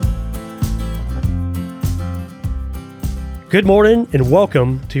Good morning and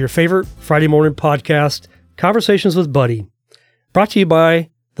welcome to your favorite Friday morning podcast, Conversations with Buddy, brought to you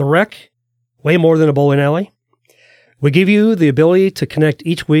by The Rec, way more than a bowling alley. We give you the ability to connect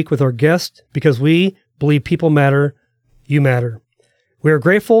each week with our guests because we believe people matter, you matter. We are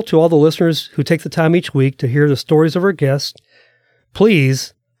grateful to all the listeners who take the time each week to hear the stories of our guests.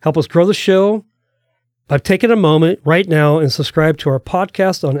 Please help us grow the show by taking a moment right now and subscribe to our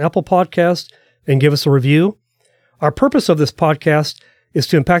podcast on Apple Podcasts and give us a review. Our purpose of this podcast is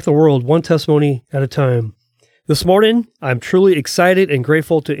to impact the world one testimony at a time. This morning, I'm truly excited and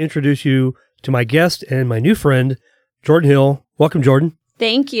grateful to introduce you to my guest and my new friend, Jordan Hill. Welcome, Jordan.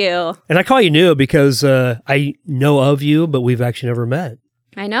 Thank you. And I call you new because I know of you, but we've actually never met.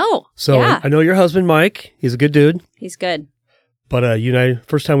 I know. So yeah. I know your husband, Mike. He's a good dude. He's good. But you and I,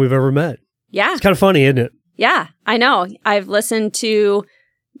 first time we've ever met. Yeah. It's kind of funny, isn't it? Yeah, I know. I've listened to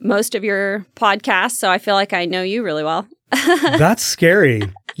most of your podcasts, so I feel like I know you really well. That's scary.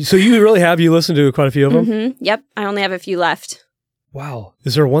 So you really have? You listened to quite a few of them? Mm-hmm. Yep. I only have a few left. Wow.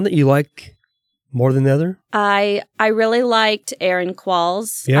 Is there one that you like more than the other? I really liked Aaron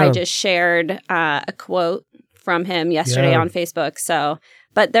Qualls. Yeah. I just shared a quote from him yesterday on Facebook. So,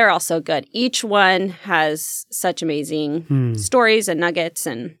 but they're also good. Each one has such amazing stories and nuggets,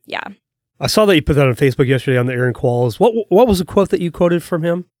 and yeah. I saw that you put that on Facebook yesterday on the Aaron Qualls. What was the quote that you quoted from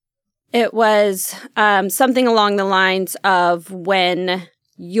him? It was something along the lines of when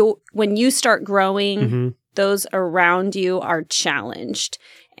you start growing, those around you are challenged.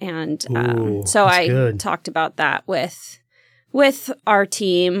 And so I talked about that with our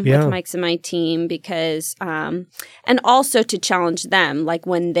team, with Mike's and my team, because and also to challenge them. Like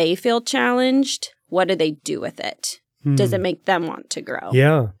when they feel challenged, what do they do with it? Does it make them want to grow?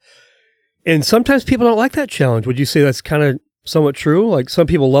 Yeah. And sometimes people don't like that challenge. Would you say that's kind of somewhat true? Like some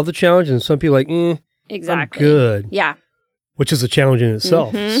people love the challenge and some people like, exactly. I'm good. Yeah. Which is a challenge in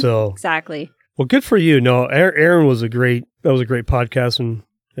itself. So exactly. Well, good for you. No, Aaron was a great podcast and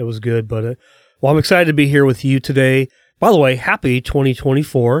it was good. But I'm excited to be here with you today. By the way, happy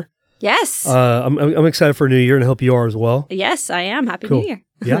 2024. Yes. I'm excited for a new year and I hope you are as well. Yes, I am. Happy Cool. New Year.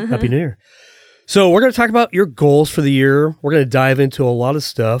 Yeah, Happy New Year. So we're going to talk about your goals for the year. We're going to dive into a lot of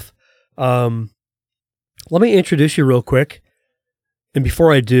stuff. Let me introduce you real quick. And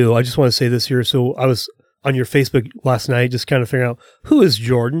before I do, I just want to say this here. So I was on your Facebook last night, just kind of figuring out who is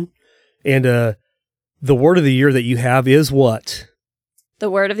Jordan. And the word of the year that you have is what? The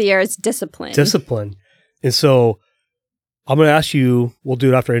word of the year is discipline. Discipline. And so I'm going to ask you, we'll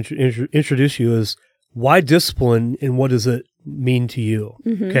do it after I introduce you, is why discipline and what does it mean to you?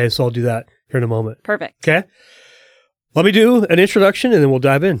 Okay, so I'll do that here in a moment. Perfect. Okay. Let me do an introduction and then we'll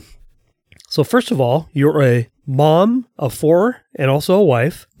dive in. So first of all, you're a mom of 4 and also a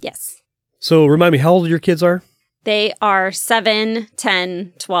wife. Yes. So remind me, how old your kids are? They are 7,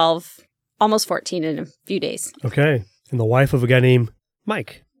 10, 12, almost 14 in a few days. Okay. And the wife of a guy named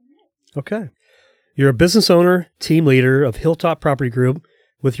Mike. Okay. You're a business owner, team leader of Hilltop Property Group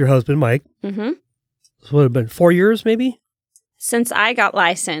with your husband, Mike. Mm-hmm. So what, it been 4 years maybe? Since I got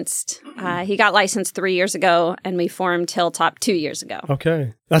licensed. He got licensed 3 years ago, and we formed Hilltop 2 years ago.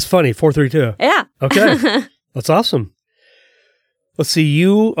 Okay. That's funny, 432. Yeah. Okay. That's awesome. Let's see,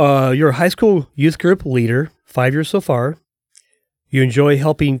 you're a high school youth group leader, 5 years so far. You enjoy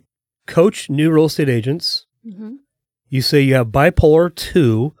helping coach new real estate agents. Mm-hmm. You say you have bipolar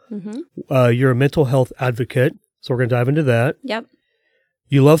 2. Mm-hmm. You're a mental health advocate, so we're going to dive into that. Yep.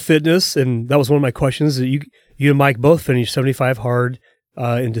 You love fitness, and that was one of my questions. You and Mike both finished 75 hard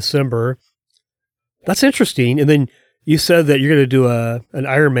in December. That's interesting. And then you said that you're going to do an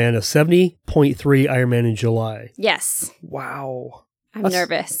Ironman, a 70.3 Ironman in July. Yes. Wow. I'm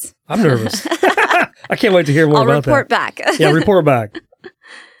nervous. I'm nervous. I can't wait to hear more I'll about that. I'll report back. Yeah, report back.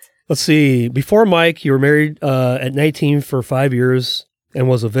 Let's see. Before Mike, you were married at 19 for 5 years and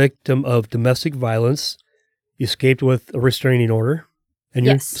was a victim of domestic violence. You escaped with a restraining order. And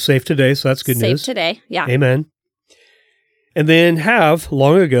you're safe today, so that's good news. Safe today, yeah. Amen. And then have,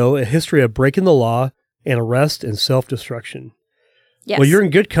 long ago, a history of breaking the law and arrest and self-destruction. Yes. Well, you're in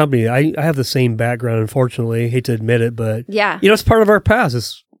good company. I have the same background, unfortunately. I hate to admit it, but it's part of our past.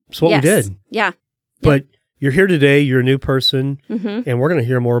 It's what we did. Yeah. But you're here today. You're a new person, and we're going to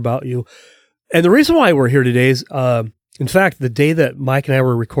hear more about you. And the reason why we're here today is, in fact, the day that Mike and I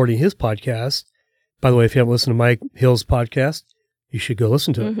were recording his podcast, by the way, if you haven't listened to Mike Hill's podcast, you should go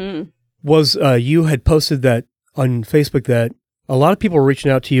listen to it, was you had posted that on Facebook that a lot of people were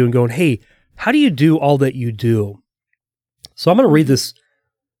reaching out to you and going, hey, how do you do all that you do? So I'm going to read this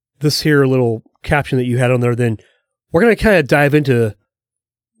here little caption that you had on there. Then we're going to kind of dive into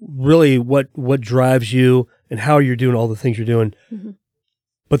really what drives you and how you're doing all the things you're doing. Mm-hmm.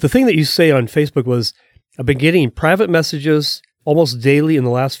 But the thing that you say on Facebook was, I've been getting private messages almost daily in the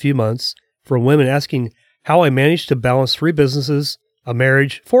last few months from women asking how I managed to balance 3 businesses, a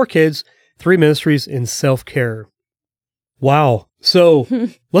marriage, 4 kids, 3 ministries, and self-care. Wow. So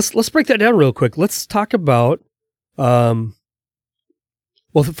let's break that down real quick. Let's talk about, well,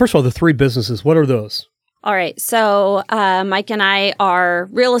 first of all, the 3 businesses. What are those? All right. So Mike and I are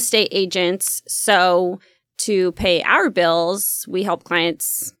real estate agents. So to pay our bills, we help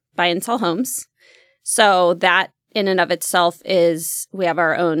clients buy and sell homes. So that in and of itself is, we have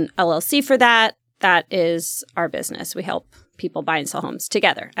our own LLC for that. That is our business. We help people buy and sell homes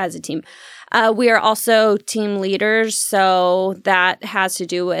together as a team. We are also team leaders. So that has to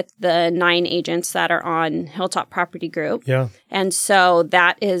do with the 9 agents that are on Hilltop Property Group. Yeah. And so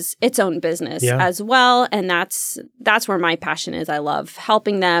that is its own business as well. And that's where my passion is. I love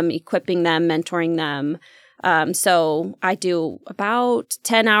helping them, equipping them, mentoring them. So I do about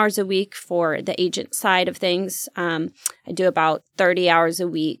 10 hours a week for the agent side of things. I do about 30 hours a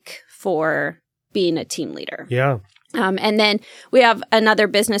week for being a team leader. Yeah. And then we have another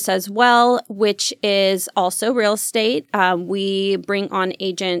business as well, which is also real estate. We bring on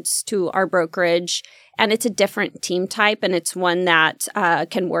agents to our brokerage, and it's a different team type, and it's one that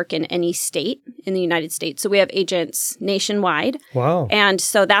can work in any state in the United States. So we have agents nationwide. Wow. And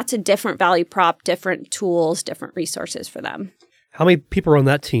so that's a different value prop, different tools, different resources for them. How many people are on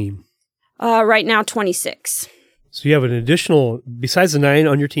that team? Right now, 26. So you have an additional, besides the 9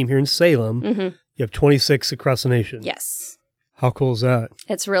 on your team here in Salem, you have 26 across the nation. Yes. How cool is that?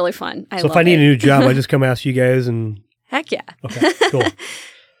 It's really fun. So if I need a new job, I just come ask you guys and... Heck yeah. Okay, cool.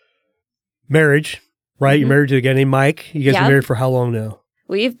 Marriage, right? You're married to a guy named Mike. You guys been married for how long now?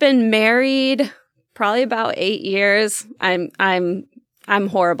 We've been married probably about 8 years. I'm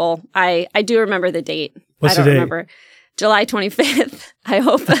horrible. I do remember the date. What's I don't the date? remember. July 25th, I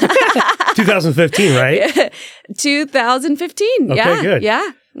hope. 2015, right? 2015. Okay, good.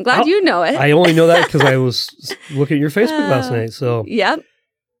 Yeah. I'm glad you know it. I only know that because I was looking at your Facebook last night. So, Yep.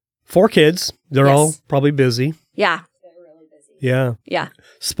 4 kids. They're all probably busy. Yeah. They're really busy. Yeah. Yeah.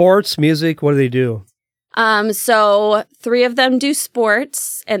 Sports, music, what do they do? So 3 of them do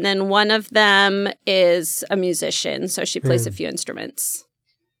sports, and then one of them is a musician. So she plays a few instruments.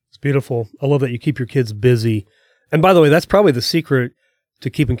 It's beautiful. I love that you keep your kids busy. And by the way, that's probably the secret to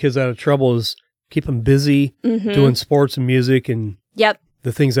keeping kids out of trouble is keep them busy doing sports and music and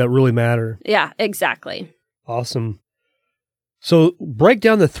the things that really matter. Yeah, exactly. Awesome. So break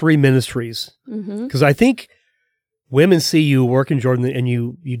down the 3 ministries because I think women see you working, Jordan, and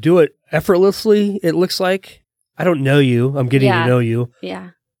you do it effortlessly, it looks like. I don't know you. I'm getting to know you. Yeah.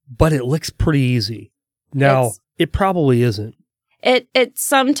 But it looks pretty easy. Now, it probably isn't. It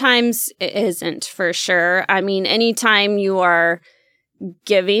sometimes isn't for sure. I mean, anytime you are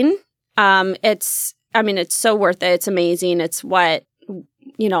giving, it's so worth it. It's amazing. It's what,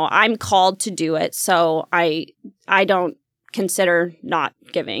 I'm called to do it. So I don't consider not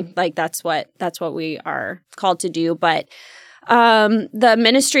giving. Like that's what we are called to do. But the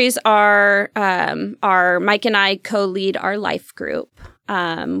ministries are Mike and I co-lead our life group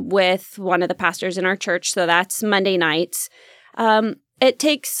with one of the pastors in our church. So that's Monday nights. It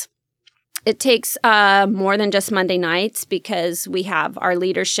takes more than just Monday nights because we have our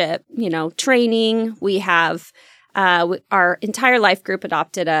leadership, training. We have our entire life group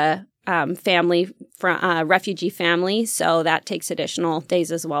adopted a family from refugee family, so that takes additional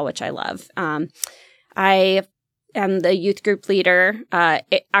days as well, which I love. I am the youth group leader.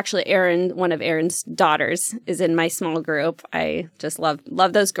 Actually, Erin, one of Erin's daughters, is in my small group. I just love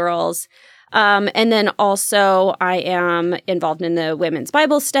those girls. And then also I am involved in the women's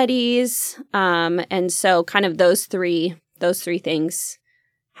Bible studies. And so kind of those three things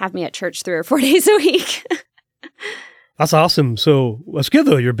have me at church 3 or 4 days a week. That's awesome. So that's good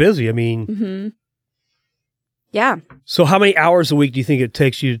though. You're busy. I mean, yeah. So how many hours a week do you think it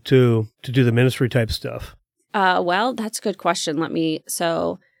takes you to do the ministry type stuff? Well, that's a good question.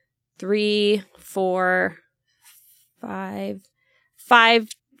 3, 4,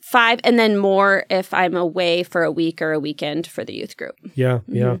 5, and then more if I'm away for a week or a weekend for the youth group. Yeah,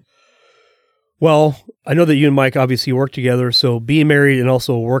 yeah. Well, I know that you and Mike obviously work together, so being married and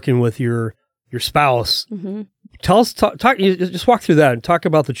also working with your spouse. Tell us, talk. Just walk through that and talk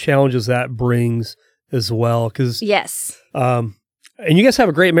about the challenges that brings as well. Because yes, and you guys have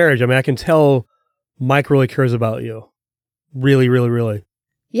a great marriage. I mean, I can tell Mike really cares about you, really, really, really.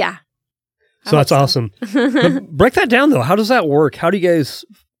 Yeah. So that's awesome. But break that down though. How does that work? How do you guys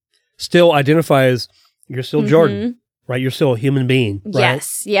still identify as you're still Jordan? right? You're still a human being, right?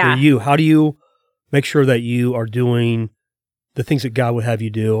 Yes. Yeah. You're you. How do you make sure that you are doing the things that God would have you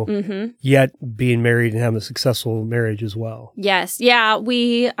do, yet being married and having a successful marriage as well? Yes. Yeah.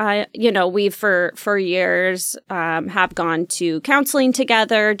 We, we for years have gone to counseling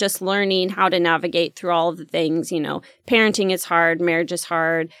together, just learning how to navigate through all of the things. Parenting is hard, marriage is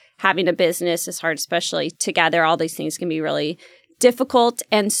hard, having a business is hard, especially together. All these things can be really difficult.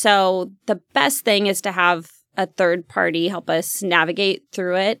 And so the best thing is to have a third party help us navigate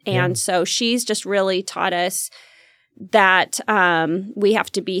through it. And so she's just really taught us that we have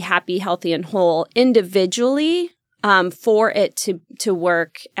to be happy, healthy, and whole individually for it to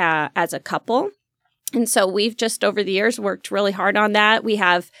work as a couple. And so we've just over the years worked really hard on that. We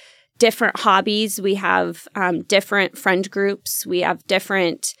have different hobbies. We have different friend groups. We have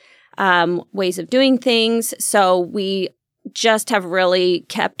different ways of doing things. So we just have really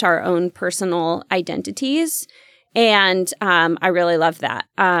kept our own personal identities. And I really love that.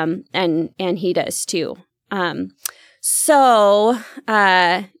 And he does too. So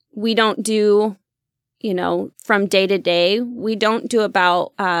we don't do, from day to day, we don't do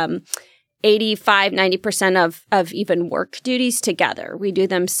about 85-90% of even work duties together. We do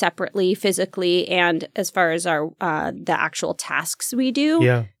them separately, physically, and as far as our the actual tasks we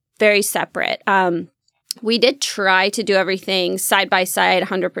do, very separate. We did try to do everything side by side,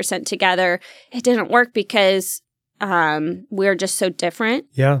 100% together. It didn't work because we're just so different.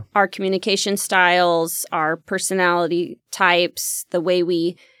 Yeah. Our communication styles, our personality types, the way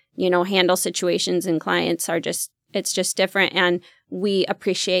we, handle situations and clients it's just different. And we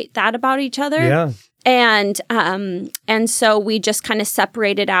appreciate that about each other. Yeah. And so we just kind of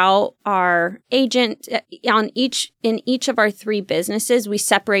separated out our agent in each of our 3 businesses. We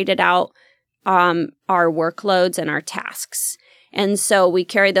separated out our workloads and our tasks. And so we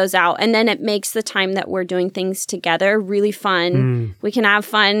carry those out. And then it makes the time that we're doing things together really fun. We can have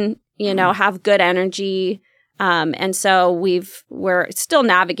fun, have good energy. And so we're still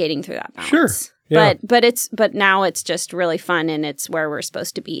navigating through that balance. Sure. Yeah. But now it's just really fun and it's where we're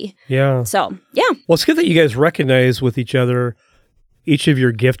supposed to be. Yeah. So, yeah. Well, it's good that you guys recognize with each other each of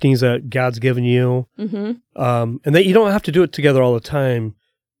your giftings that God's given you. And that you don't have to do it together all the time.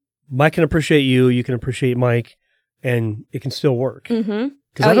 Mike can appreciate you. You can appreciate Mike. And it can still work.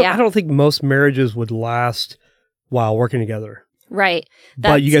 Because I don't think most marriages would last while working together. Right.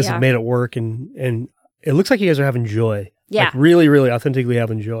 But you guys have made it work, and it looks like you guys are having joy. Yeah. Like really, really authentically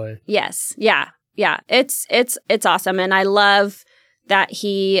having joy. Yes. Yeah. Yeah. It's awesome. And I love that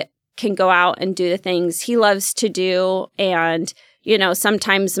he can go out and do the things he loves to do. And,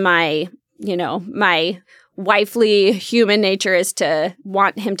 sometimes my wifely human nature is to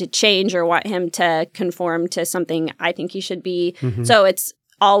want him to change or want him to conform to something I think he should be. So it's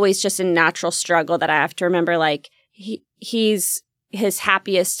always just a natural struggle that I have to remember, like he's his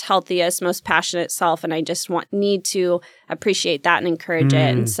happiest, healthiest, most passionate self. And I just need to appreciate that and encourage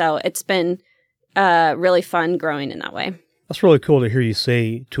it. And so it's been really fun growing in that way. That's really cool to hear you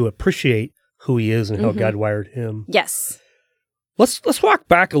say to appreciate who he is and how God wired him. Yes. Let's walk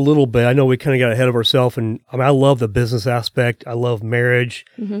back a little bit. I know we kind of got ahead of ourselves, and I love the business aspect. I love marriage.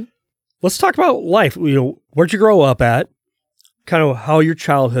 Let's talk about life. Where'd you grow up at? Kind of how your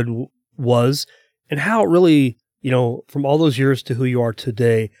childhood was, and how it really, from all those years to who you are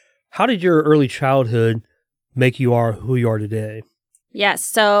today. How did your early childhood make you are who you are today? Yes.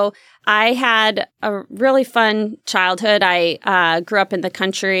 So I had a really fun childhood. I grew up in the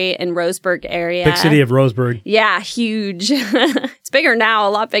country in Roseburg area. Big city of Roseburg. Yeah, huge. It's bigger now,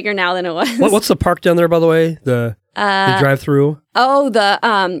 a lot bigger now than it was. What's the park down there, by the way? The drive-through?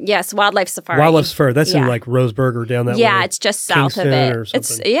 Oh, yes, Wildlife Safari. Wildlife Safari. That's in like Roseburg or down that way. Yeah, it's just south Kingston of it. Or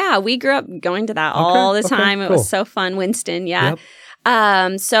something. We grew up going to that all the time. Cool. It was so fun. Winston, yeah.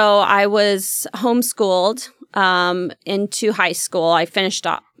 Yep. So I was homeschooled into high school. I finished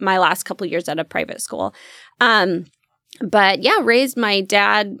up my last couple of years at a private school. But yeah, my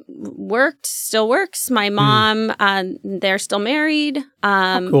dad still works. My mom, they're still married.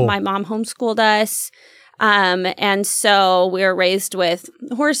 Cool. My mom homeschooled us. And so we were raised with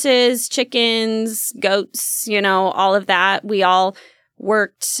horses, chickens, goats, all of that. We all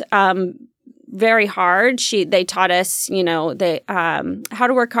worked, very hard. They taught us, how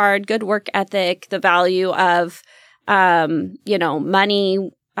to work hard, good work ethic, the value of, money.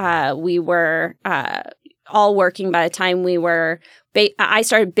 We were all working by the time we were. I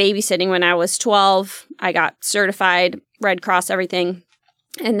started babysitting when I was 12. I got certified, Red Cross, everything.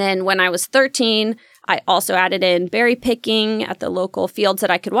 And then when I was 13, I also added in berry picking at the local fields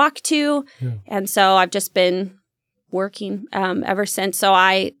that I could walk to. Yeah. And so I've just been working ever since. So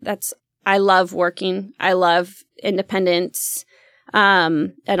I love working. I love independence,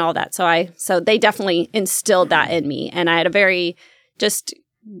 and all that. So they definitely instilled that in me. And I had a very just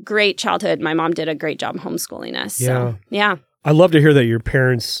great childhood. My mom did a great job homeschooling us. So, yeah. I love to hear that your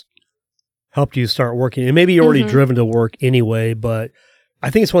parents helped you start working. And maybe you're already driven to work anyway, but I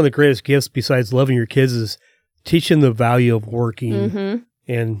think it's one of the greatest gifts besides loving your kids is teaching the value of working.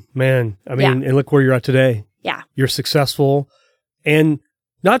 And man, I mean, and look where you're at today. Yeah. You're successful, and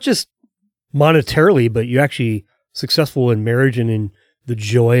not just monetarily, but you're actually successful in marriage and in the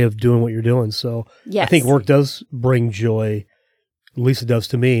joy of doing what you're doing. So I think work does bring joy. At least it does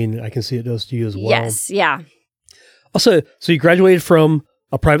to me, and I can see it does to you as well. Yes, yeah. Also, so you graduated from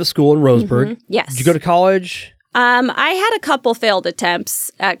a private school in Roseburg. Yes. Did you go to college? I had a couple failed attempts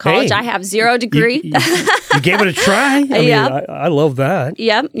at college. Hey, I have 0 degree. You gave it a try? I mean, I love that.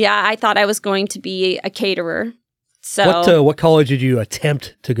 Yep. Yeah, I thought I was going to be a caterer. So what college did you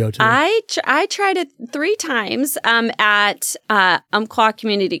attempt to go to? I tried it 3 times at Umpqua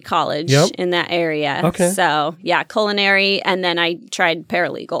Community College in that area. Okay. So, yeah, culinary, and then I tried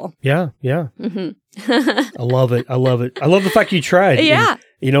paralegal. Yeah. I love it. I love the fact you tried. Yeah. And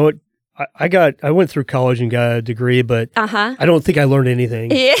you know what? I went through college and got a degree, but I don't think I learned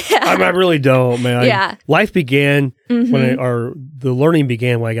anything. Yeah. I really don't, man. Yeah. Life began when the learning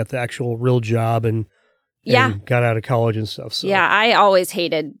began when I got the actual real job and got out of college and stuff. So. Yeah, I always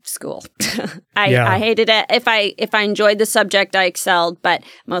hated school. I hated it. If I enjoyed the subject, I excelled, but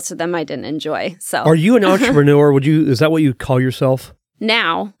most of them I didn't enjoy. So, are you an entrepreneur? Is that what you call yourself?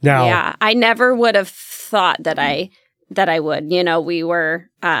 Now, yeah, I never would have thought that I would. You know, we were.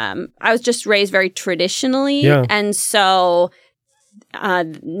 I was just raised very traditionally, and so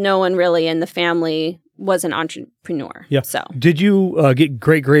no one really in the family was an entrepreneur. Yeah. So, did you get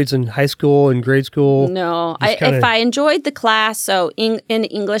great grades in high school and grade school? No. If I enjoyed the class, so in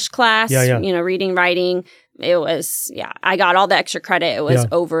English class, you know, reading, writing, it was, I got all the extra credit. It was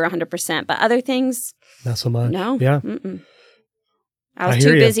over 100%. But other things, not so much. No. Yeah. I was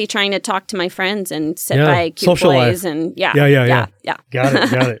too busy trying to talk to my friends and sit by cute social boys life. And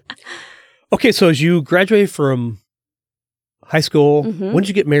Got it. Okay, so as you graduated from high school, when did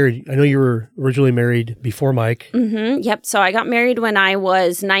you get married? I know you were originally married before Mike. Yep. So I got married when I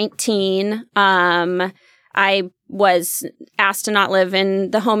was 19. I was asked to not live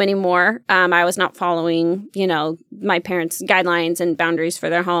in the home anymore. I was not following, you know, my parents' guidelines and boundaries for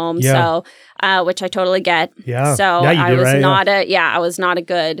their home. So, which I totally get. Yeah. So I was not a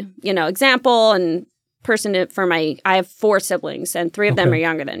good, you know, example and person I have 4 siblings and 3 of them are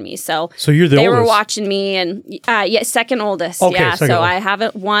younger than me. So you're the oldest. They were watching me and second oldest. Okay, so I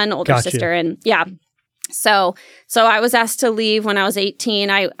have one older sister and So I was asked to leave when I was 18.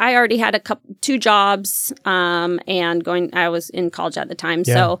 I already had 2 jobs and I was in college at the time.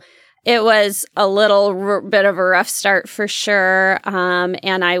 Yeah. So it was a little bit of a rough start for sure.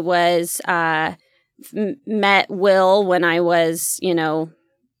 And I was met Will when I was, you know,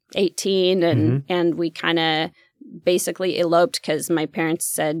 18 and we kind of basically eloped because my parents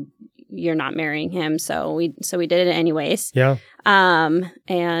said you're not marrying him. So we did it anyways. Yeah.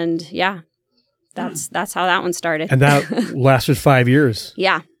 That's how that one started. And that lasted 5 years.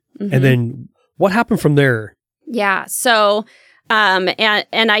 Yeah. And then what happened from there? Yeah. So,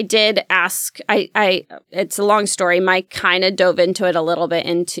 and I did ask, it's a long story. Mike kind of dove into it a little bit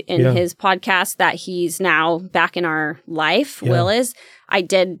in his podcast that he's now back in our life. Will is. I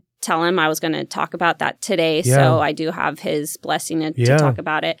did tell him I was going to talk about that today. Yeah. So I do have his blessing to talk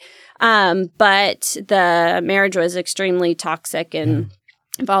about it. But the marriage was extremely toxic and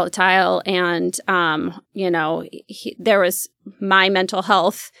volatile. And, you know, there was my mental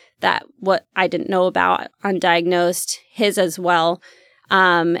health that what I didn't know about, undiagnosed, his as well.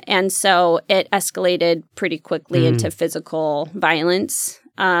 And so it escalated pretty quickly into physical violence.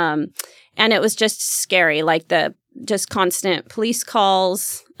 And it was just scary, like just constant police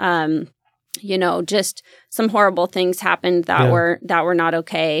calls, you know, just some horrible things happened that were not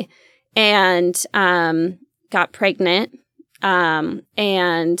okay. And got pregnant.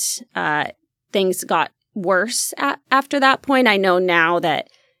 And things got worse after that point. I know now that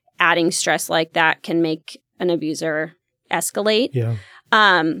adding stress like that can make an abuser escalate. Yeah.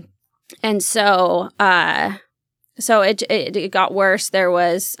 And so it got worse. There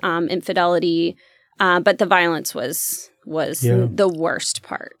was infidelity, but the violence was the worst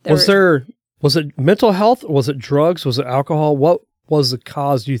part. Was it mental health? Was it drugs? Was it alcohol? What was the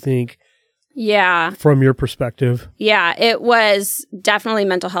cause, do you think? Yeah. From your perspective? Yeah, it was definitely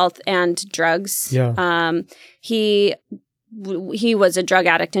mental health and drugs. Yeah. He he was a drug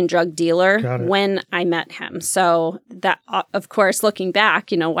addict and drug dealer Got it. when I met him. So that, of course, looking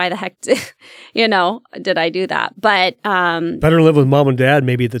back, why the heck did I do that? But better live with mom and dad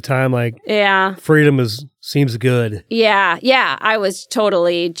maybe at the time. Like, yeah. freedom seems good. Yeah. Yeah. I was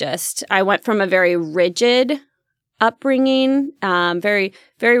totally I went from a very rigid upbringing, very,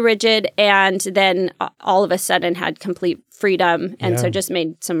 very rigid, and then all of a sudden had complete freedom. And so just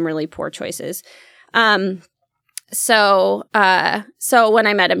made some really poor choices. So when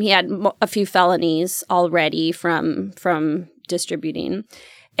I met him, he had a few felonies already from distributing.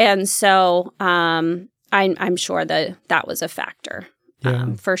 And so I'm sure that was a factor,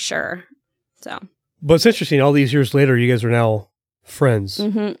 for sure. So, but it's interesting. All these years later, you guys are now friends.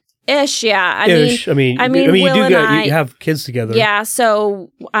 Mm-hmm. Ish, yeah. I mean, you have kids together. Yeah.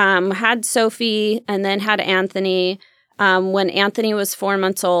 So, had Sophie and then had Anthony. When Anthony was 4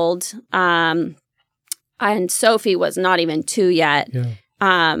 months old, and Sophie was not even 2 yet. Yeah.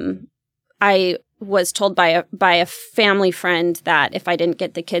 I was told by a family friend that if I didn't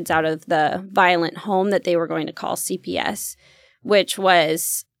get the kids out of the violent home, that they were going to call CPS, which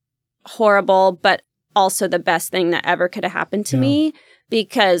was horrible, but also the best thing that ever could have happened to me,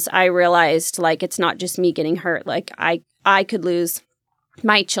 because I realized, like, it's not just me getting hurt. Like, I could lose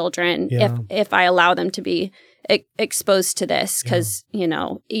my children if I allow them to be exposed to this, because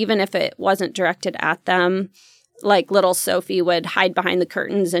even if it wasn't directed at them, like little Sophie would hide behind the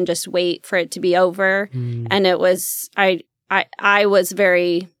curtains and just wait for it to be over. And it was I was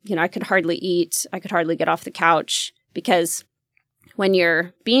very, I could hardly eat, I could hardly get off the couch, because when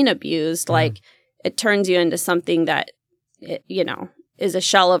you're being abused, like, it turns you into something that is a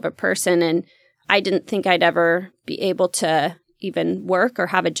shell of a person. And I didn't think I'd ever be able to even work or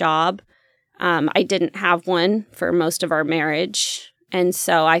have a job. I didn't have one for most of our marriage. And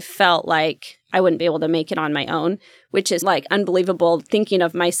so I felt like I wouldn't be able to make it on my own, which is like unbelievable thinking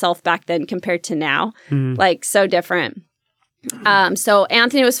of myself back then compared to now, like so different. So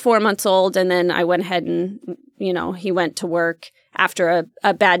Anthony was 4 months old, and then I went ahead and, he went to work after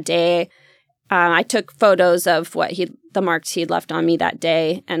a bad day. I took photos of the marks he'd left on me that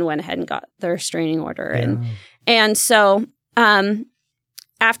day, and went ahead and got the restraining order. Yeah. And so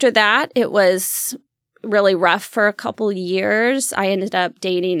after that, it was really rough for a couple years. I ended up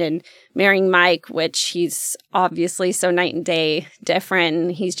dating and marrying Mike, which he's obviously so night and day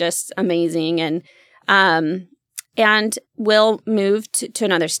different. He's just amazing. And Will moved to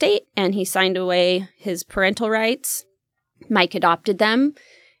another state, and he signed away his parental rights. Mike adopted them,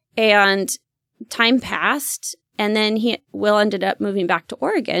 and time passed, and then Will ended up moving back to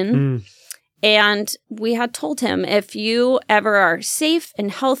Oregon. And we had told him, if you ever are safe and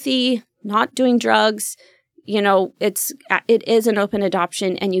healthy, not doing drugs, it is an open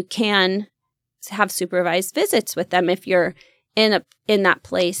adoption, and you can have supervised visits with them if you're in that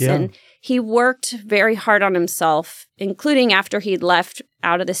place. Yeah. And he worked very hard on himself, including after he'd left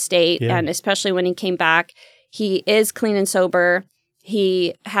out of the state, and especially when he came back. He is clean and sober.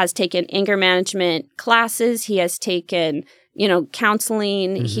 He has taken anger management classes. He has taken,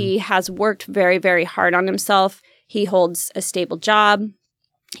 counseling. He has worked very, very hard on himself. He holds a stable job.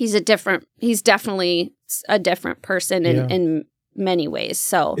 He's definitely a different person in many ways.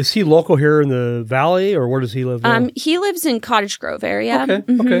 So, is he local here in the Valley, or where does he live now? He lives in Cottage Grove area. Okay.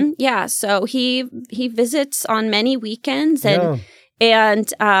 Okay. Yeah. So he visits on many weekends, and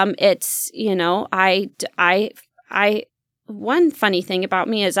it's, I one funny thing about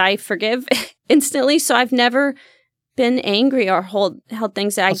me is I forgive instantly. So I've never been angry or held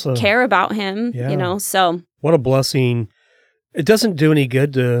things that I care about him. So what a blessing. It doesn't do any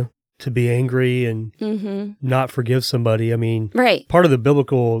good to be angry and not forgive somebody. I mean, part of the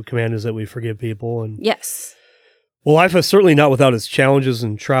biblical command is that we forgive people. And yes. Well, life is certainly not without its challenges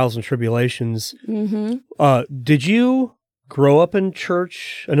and trials and tribulations. Did you grow up in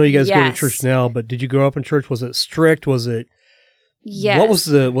church? I know you guys go to church now, but did you grow up in church? Was it strict? Was it? Yes. What was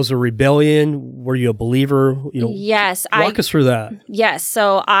the rebellion? Were you a believer? Yes. Walk us through that. Yes.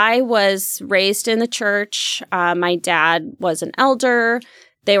 So I was raised in the church. My dad was an elder.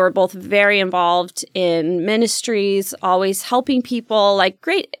 They were both very involved in ministries, always helping people, like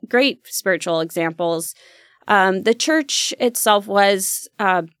great spiritual examples. The church itself was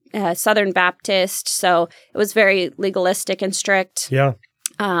Southern Baptist, so it was very legalistic and strict. Yeah.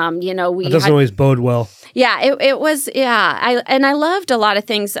 That doesn't always bode well. Yeah, it was. Yeah, I loved a lot of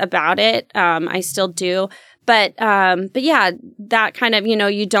things about it. I still do, but yeah, that kind of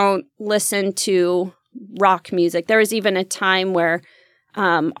you don't listen to rock music. There was even a time where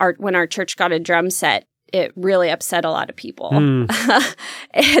when our church got a drum set, it really upset a lot of people,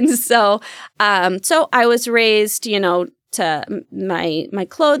 and so I was raised, my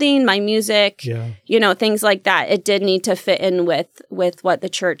clothing, my music, things like that. It did need to fit in with what the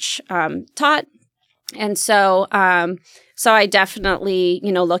church taught. And so I definitely,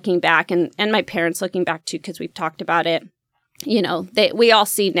 looking back and my parents looking back too, because we've talked about it, we all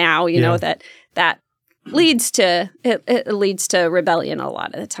see now, that leads to rebellion a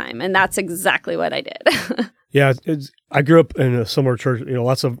lot of the time. And that's exactly what I did. Yeah. I grew up in a similar church,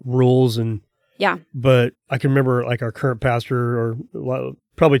 lots of rules and, yeah. But I can remember like our current pastor or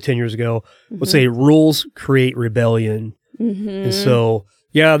probably 10 years ago would say rules create rebellion. Mm-hmm. And so,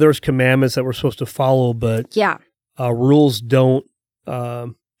 there's commandments that we're supposed to follow, but rules don't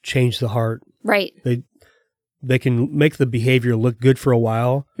change the heart. Right. They can make the behavior look good for a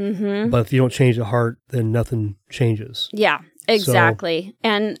while, but if you don't change the heart, then nothing changes. Yeah, exactly. So,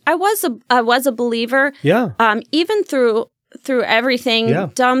 and I was a believer. Yeah. Even through everything,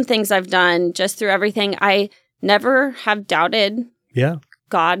 dumb things I've done, just through everything, I never have doubted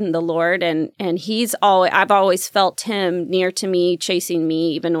God and the Lord. And I've always felt him near to me, chasing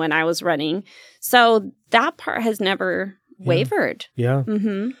me, even when I was running. So that part has never wavered. Yeah.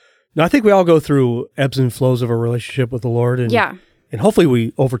 Mm-hmm. Now, I think we all go through ebbs and flows of a relationship with the Lord. And, and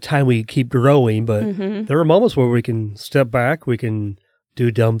hopefully over time we keep growing, but there are moments where we can step back, we can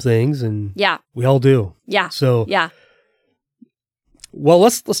do dumb things, and we all do. Yeah. So, well,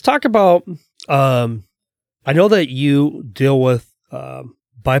 let's talk about, I know that you deal with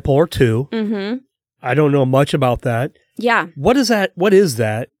bipolar 2. Mm-hmm. I don't know much about that. Yeah. What is that?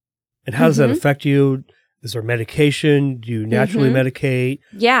 And how does that affect you? Is there medication? Do you naturally medicate?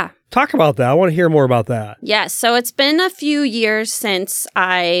 Yeah. Talk about that. I want to hear more about that. Yeah. So it's been a few years since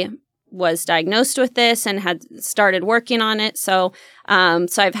I was diagnosed with this and had started working on it. So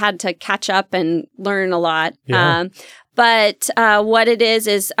I've had to catch up and learn a lot. Yeah. But what it is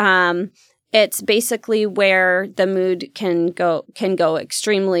it's basically where the mood can go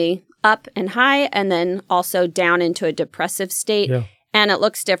extremely up and high, and then also down into a depressive state. Yeah. And it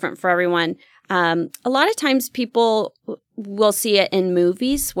looks different for everyone. A lot of times people will see it in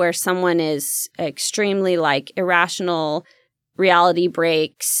movies where someone is extremely like irrational, reality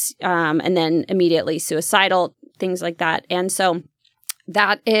breaks, and then immediately suicidal, things like that. And so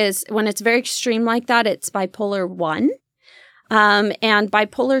that is, when it's very extreme like that, it's bipolar 1. And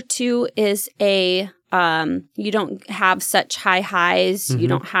bipolar 2 is you don't have such high highs, you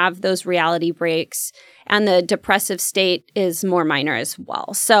don't have those reality breaks, and the depressive state is more minor as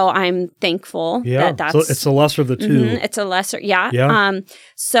well. So I'm thankful that that's... So it's the lesser of the two. It's a lesser,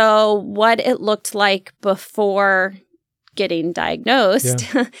 so what it looked like before getting diagnosed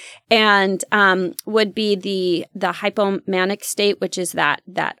and would be the hypomanic state, which is that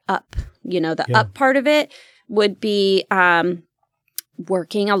up, up part of it would be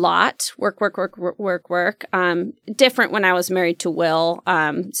working a lot, work. Different when I was married to Will.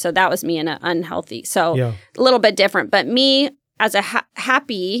 So that was me in an unhealthy. So a little bit different. But me as a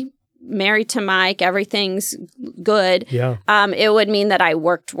happy, married to Mike, everything's good. Yeah. It would mean that I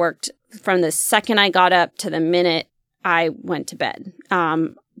worked from the second I got up to the minute I went to bed.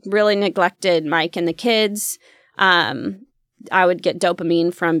 Really neglected Mike and the kids. I would get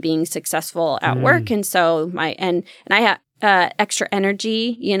dopamine from being successful at work. And so I had extra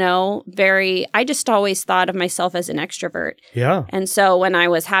energy, I just always thought of myself as an extrovert. Yeah. And so when I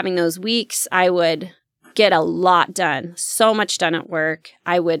was having those weeks, I would get a lot done, so much done at work.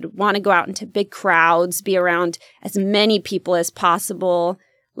 I would want to go out into big crowds, be around as many people as possible,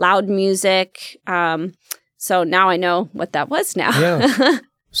 loud music. So now I know what that was now. Yeah.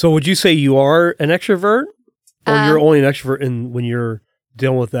 So would you say you are an extrovert? Or you're only an extrovert when you're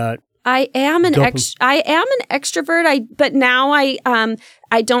dealing with that? I am an extrovert. But now I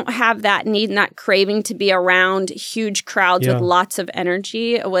don't have that need and that craving to be around huge crowds with lots of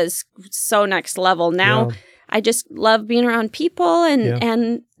energy. It was so next level. Now I just love being around people,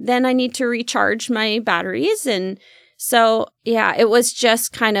 and then I need to recharge my batteries. And so it was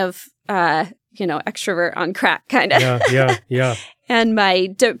just kind of extrovert on crack kind of. Yeah. And my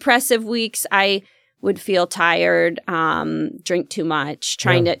depressive weeks, I would feel tired, drink too much,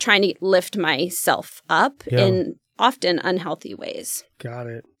 trying to lift myself up in often unhealthy ways. Got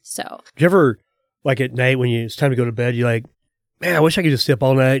it. So, do you ever, like at night when it's time to go to bed, you're like, man, I wish I could just stay up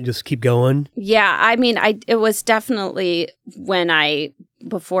all night and just keep going? Yeah, I mean, it was definitely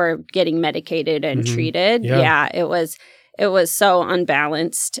before getting medicated and treated. Yeah, it was so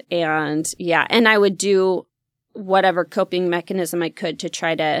unbalanced, and I would do whatever coping mechanism I could to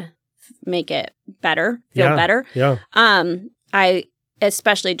try to make it better, feel better. Yeah. I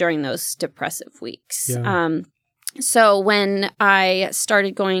especially during those depressive weeks. Yeah. So when I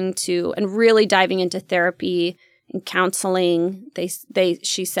started going to and really diving into therapy and counseling.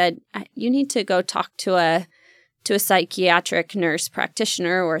 She said, you need to go talk to a psychiatric nurse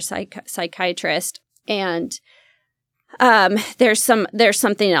practitioner or psychiatrist. And there's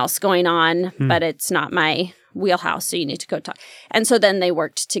something else going on, but it's not my wheelhouse. So you need to go talk. And so then they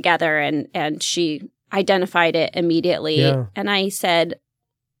worked together and she identified it immediately. Yeah. And I said,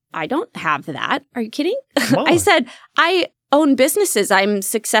 I don't have that. Are you kidding? I said, I own businesses. I'm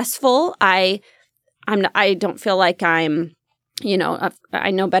successful. I don't feel like I'm,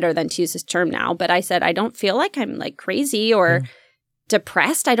 I know better than to use this term now, but I said, I don't feel like I'm like crazy or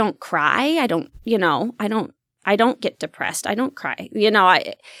depressed. I don't cry. I don't get depressed. I don't cry.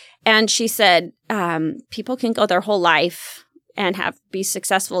 And she said, people can go their whole life and be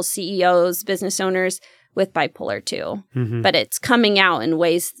successful CEOs, business owners with bipolar too. But it's coming out in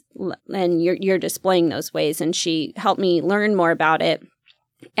ways, and you're displaying those ways. And she helped me learn more about it.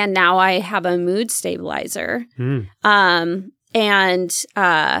 And now I have a mood stabilizer. And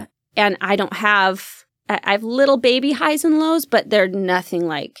I have little baby highs and lows, but they're nothing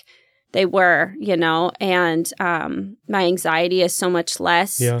like they were, and my anxiety is so much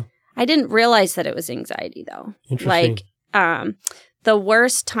less. Yeah. I didn't realize that it was anxiety though. Interesting. Like the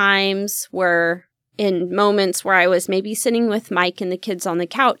worst times were in moments where I was maybe sitting with Mike and the kids on the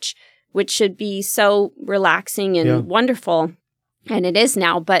couch, which should be so relaxing and wonderful. And it is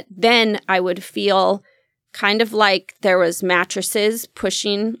now. But then I would feel kind of like there was mattresses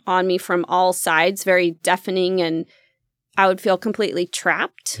pushing on me from all sides, very deafening. And I would feel completely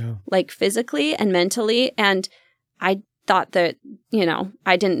trapped, like physically and mentally. And I thought that,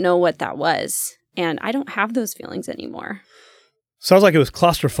 I didn't know what that was. And I don't have those feelings anymore. Sounds like it was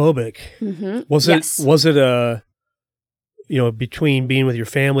claustrophobic. Was it between being with your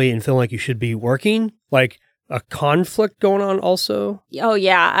family and feeling like you should be working, like a conflict going on also? Oh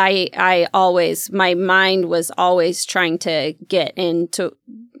yeah, I always, my mind was always trying to get into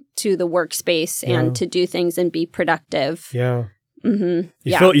the workspace and to do things and be productive. Yeah.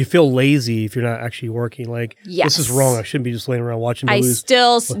 You feel lazy if you're not actually working. Like, this is wrong. I shouldn't be just laying around watching movies. I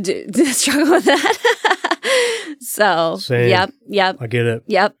still struggle with that. So, same. Yep. I get it.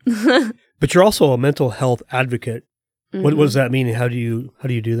 Yep. But you're also a mental health advocate. What does that mean, and how do you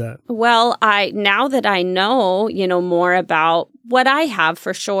do that? Well, now that I know, more about what I have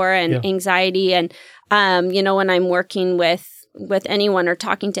for sure, and anxiety, and when I'm working with anyone or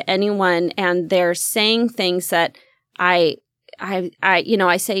talking to anyone, and they're saying things that I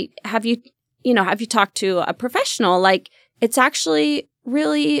say, have you talked to a professional? Like, it's actually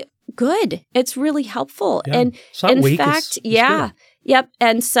really good. It's really helpful. Yeah. And in fact, it's good. Yep.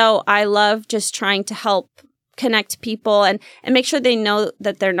 And so I love just trying to help connect people and make sure they know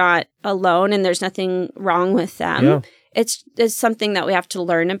that they're not alone and there's nothing wrong with them. Yeah. It's something that we have to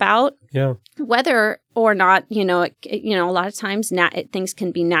learn about. Yeah. Whether or not, a lot of times things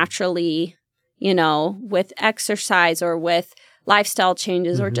can be naturally, with exercise or with lifestyle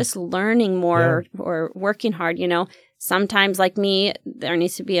changes or just learning more or working hard, Sometimes, like me, there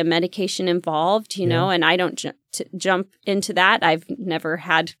needs to be a medication involved, and I don't jump into that. I've never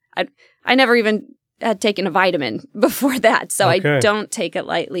had, I never even had taken a vitamin before that, so I don't take it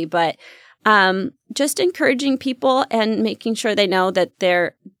lightly. But just encouraging people and making sure they know that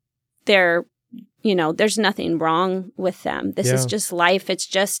they're there's nothing wrong with them. This is just life.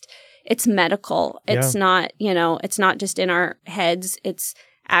 It's medical. It's not, it's not just in our heads. It's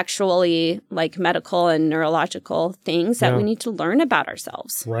actually like medical and neurological things that we need to learn about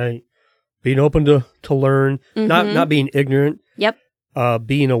ourselves. Right. Being open to learn, not being ignorant. Yep.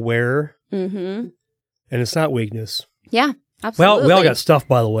 Being aware. And it's not weakness. Yeah, absolutely. Well, we all got stuff,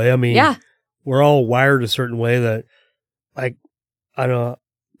 by the way. I mean, we're all wired a certain way that, like, I don't know,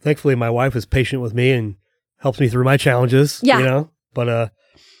 thankfully my wife is patient with me and helps me through my challenges, But,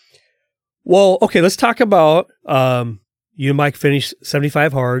 well, okay, let's talk about, you and Mike finished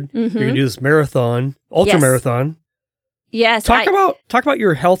 75 Hard. You're going to do this marathon, ultra marathon. Yes. Talk about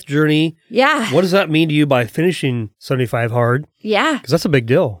your health journey. Yeah. What does that mean to you by finishing 75 Hard? Yeah. Because that's a big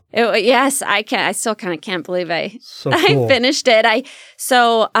deal. Yes, I still kind of can't believe I cool. finished it.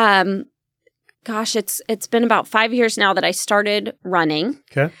 It's been about 5 years now that I started running.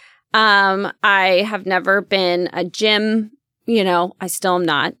 Okay. I have never been a gym, I still am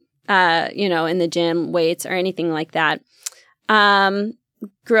not, in the gym, weights or anything like that.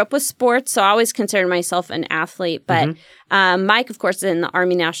 Grew up with sports, so I always considered myself an athlete. But Mike, of course, is in the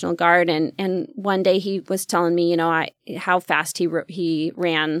Army National Guard, and one day he was telling me, how fast he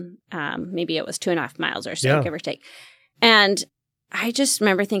ran. Maybe it was 2.5 miles or so, give or take. And I just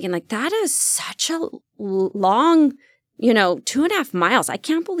remember thinking, like, that is such a long, 2.5 miles. I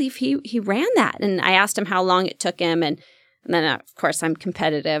can't believe he ran that. And I asked him how long it took him. And then, of course, I'm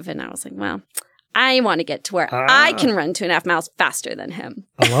competitive. And I was like, well, I want to get to where I can run 2.5 miles faster than him.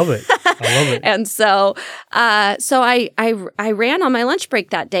 I love it. And so I ran on my lunch break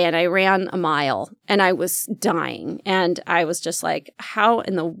that day, and I ran a mile, and I was dying. And I was just like, how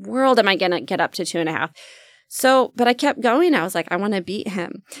in the world am I going to get up to 2.5? So, but I kept going. I was like, I want to beat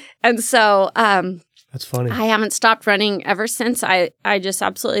him. And so, that's funny. I haven't stopped running ever since. I just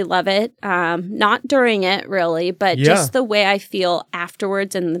absolutely love it. Not during it, really, but just the way I feel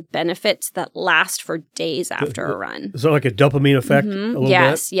afterwards and the benefits that last for days after a run. Is it like a dopamine effect? A little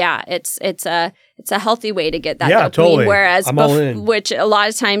bit? Yeah. It's a healthy way to get that dopamine. Totally. Whereas, I'm all in. which a lot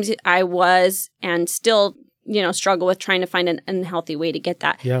of times I was and still, struggle with trying to find an unhealthy way to get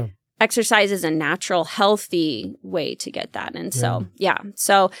that. Yeah. Exercise is a natural, healthy way to get that. And so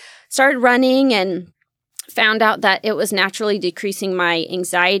started running and found out that it was naturally decreasing my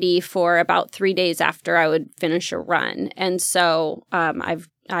anxiety for about 3 days after I would finish a run. And so I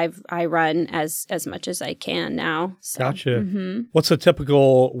run as much as I can now. So. Gotcha. What's a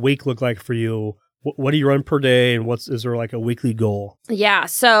typical week look like for you? What do you run per day, and is there like a weekly goal? Yeah,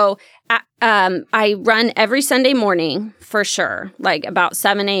 so I run every Sunday morning for sure, like about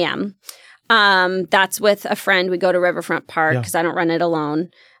 7 a.m. That's with a friend. We go to Riverfront Park because I don't run it alone.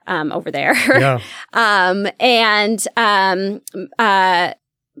 Over there.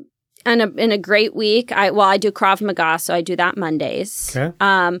 In a great week, I do Krav Maga, so I do that Mondays. Okay.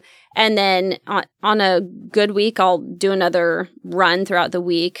 And then on a good week, I'll do another run throughout the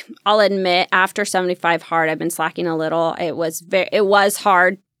week. I'll admit, after 75 hard, I've been slacking a little. It was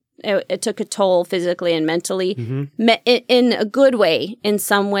hard. It took a toll physically and mentally, in a good way in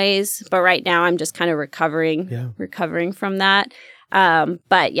some ways. But right now, I'm just kind of recovering from that.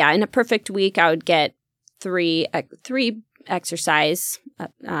 But yeah, in a perfect week, I would get three exercise,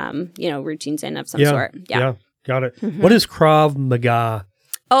 routines in of some sort. Yeah. Got it. What is Krav Maga?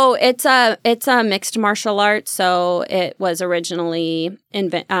 Oh, it's a mixed martial art. So it was originally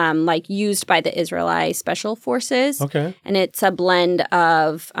used by the Israeli Special Forces. Okay. And it's a blend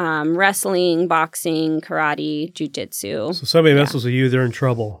of wrestling, boxing, karate, jiu-jitsu. So somebody messes with you, they're in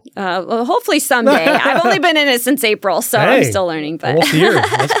trouble. Well, hopefully someday. I've only been in it since April, so I'm still learning. But almost a year.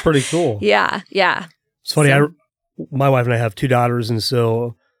 That's pretty cool. Yeah. It's funny. My wife and I have 2 daughters, and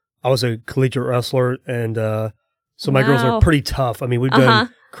so I was a collegiate wrestler, and so my girls are pretty tough. I mean, we've done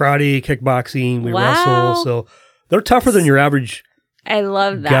karate, kickboxing, we wrestle, so they're tougher than your average I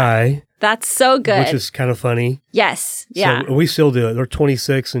love that. Guy. That's so good. Which is kind of funny. Yes. Yeah. So we still do it. They're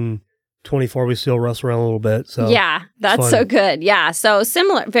 26 and 24. We still wrestle around a little bit. So yeah, that's so good. Yeah. So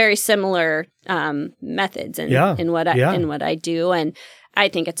very similar methods in what I do. And I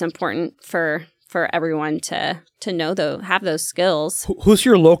think it's important for everyone to have those skills. Who's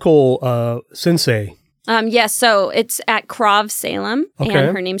your local sensei? Yes, so it's at Krav Salem, and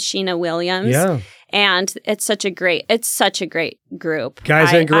her name's Sheena Williams. Yeah, and it's such a great group.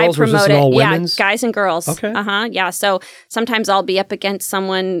 Guys and girls, or is this all women's? Yeah, guys and girls. Okay. Yeah. So sometimes I'll be up against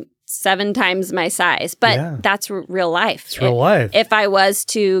someone 7 times my size, but that's real life. It's real life. If I was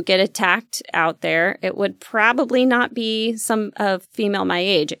to get attacked out there, it would probably not be a female my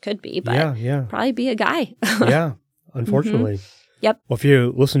age. It could be, but probably be a guy. Yeah, unfortunately. Yep. Well, if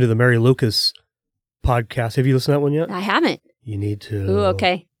you listen to the Mary Lucas podcast, have you listened to that one yet? I haven't. You need to. Ooh,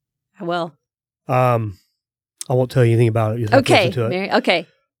 okay. I will. I won't tell you anything about it. You have to listen to it. Mary, okay.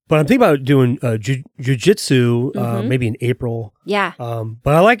 But I'm thinking about doing jiu-jitsu maybe in April. Yeah.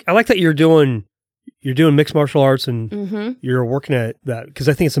 But I like that you're doing mixed martial arts and you're working at that because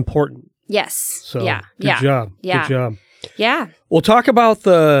I think it's important. Yes. So good job. Yeah. Good job. Yeah. We'll talk about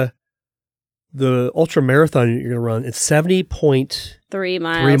the ultra marathon you're going to run. It's 70.3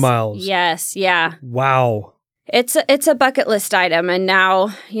 miles. 3 miles. Yes. Yeah. Wow. It's a bucket list item, and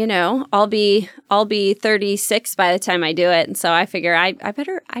now I'll be 36 by the time I do it, and so I figure I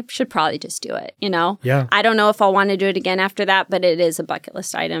should probably just do it. Yeah. I don't know if I'll want to do it again after that, but it is a bucket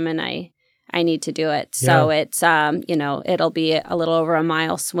list item, and I need to do it. So it's it'll be a little over a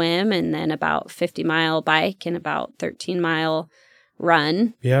mile swim, and then about 50-mile bike, and about 13-mile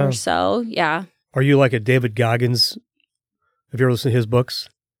run. Yeah. Or so. Yeah. Are you like a David Goggins? Have you ever listened to his books?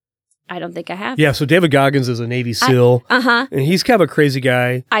 I don't think I have. Yeah, so David Goggins is a Navy SEAL. And he's kind of a crazy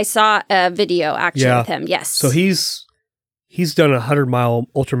guy. I saw a video actually with him, yes. So he's done a 100-mile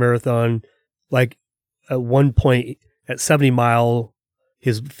ultramarathon. Like at one point at 70 mile,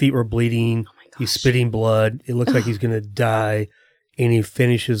 his feet were bleeding. Oh my gosh. He's spitting blood. It looks like he's going to die. And he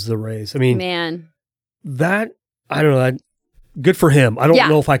finishes the race. I mean, man, I don't know. Good for him. I don't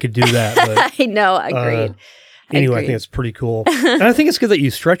know if I could do that. But, I know, agreed. anyway, I Agreed. think it's pretty cool. And I think it's good that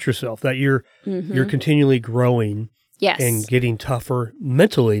you stretch yourself, that you're Mhm. continually growing Yes. and getting tougher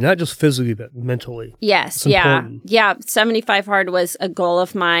mentally, not just physically, but mentally. Yes. It's Yeah. important. Yeah. 75 hard was a goal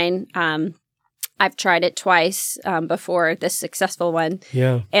of mine. I've tried it twice before this successful one,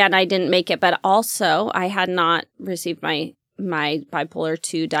 Yeah. and I didn't make it. But also, I had not received my bipolar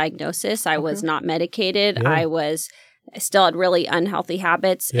 2 diagnosis. I was not medicated. Yeah. I still had really unhealthy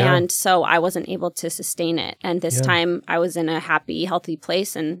habits, Yeah. and so I wasn't able to sustain it. And this Yeah. time, I was in a happy, healthy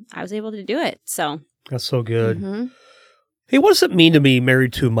place, and I was able to do it. So, That's so good. mhm. Hey, what does it mean to be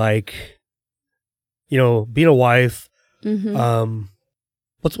married to Mike? You know, being a wife. Mhm.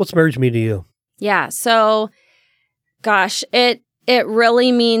 What's marriage mean to you? Yeah. So, gosh, it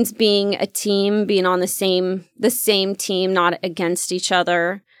really means being a team, being on the same team, not against each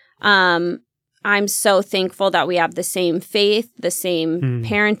other. I'm so thankful that we have the same faith, the same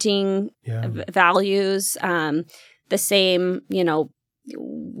parenting Yeah. values, the same,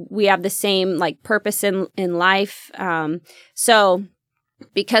 we have the same like purpose in life. So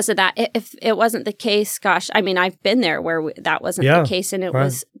because of that, if it wasn't the case, gosh, I mean, I've been there where that wasn't Yeah, the case, and it right.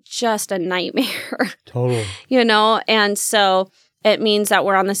 was just a nightmare, Total. and so it means that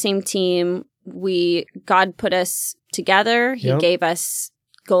we're on the same team. God put us together. He Yep. gave us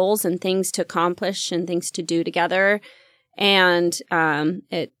goals and things to accomplish and things to do together. And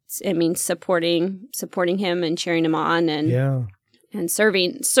it means supporting him and cheering him on and Yeah. and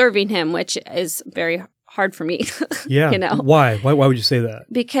serving him, which is very hard for me. Yeah. Why? Why would you say that?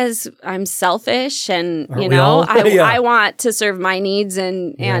 Because I'm selfish and, Aren't we all? Yeah. I want to serve my needs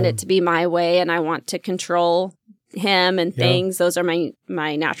and Yeah. it to be my way, and I want to control him and Yeah. things. Those are my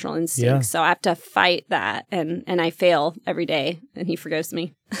natural instincts. Yeah. So I have to fight that, and I fail every day, and he forgives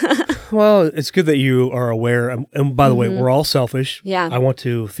me. Well, it's good that you are aware. And by the way, Mhm. we're all selfish. Yeah. I want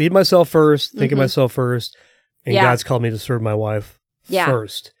to feed myself first, think of Mhm. myself first, and Yeah. God's called me to serve my wife Yeah.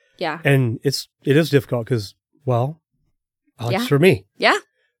 first. Yeah. And it is difficult because, well, Yeah. for me. Yeah.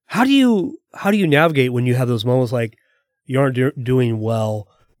 How do you navigate when you have those moments like you aren't doing well,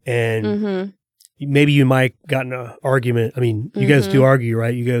 and Mm-hmm. maybe you might got in an argument? I mean, you guys do argue,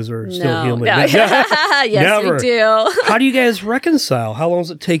 right? You guys are still No. human. Yeah. Yes, Never. we do. How do you guys reconcile? How long does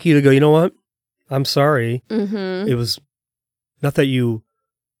it take you to go, you know what? I'm sorry. Mm-hmm. It was not that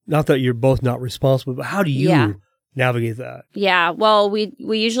you're both not responsible, but how do you Yeah. navigate that? Yeah, well, we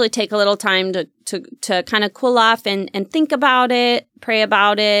usually take a little time to kind of cool off and think about it, pray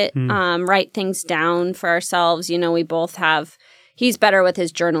about it, write things down for ourselves. We both have. He's better with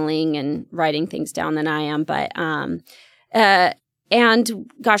his journaling and writing things down than I am, but and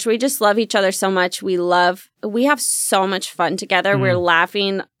gosh, we just love each other so much. We have so much fun together. We're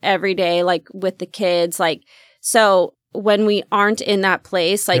laughing every day, like with the kids, like so. When we aren't in that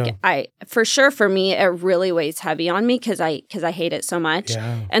place, like for sure for me, it really weighs heavy on me because I hate it so much.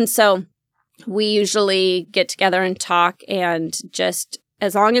 Yeah. And so we usually get together and talk, and just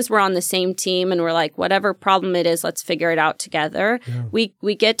as long as we're on the same team and we're like, whatever problem it is, let's figure it out together. Yeah.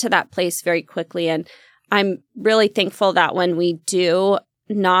 We get to that place very quickly. And I'm really thankful that when we do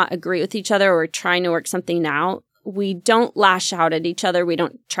not agree with each other or we're trying to work something out, we don't lash out at each other. We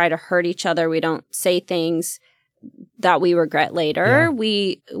don't try to hurt each other. We don't say things that we regret later. Yeah.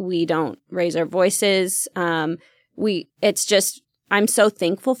 We don't raise our voices. It's just, I'm so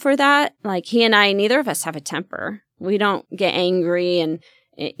thankful for that. Like he and I, neither of us have a temper. We don't get angry and,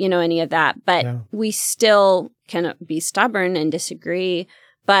 any of that, but we still can be stubborn and disagree.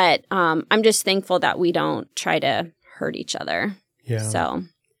 But I'm just thankful that we don't try to hurt each other. Yeah. So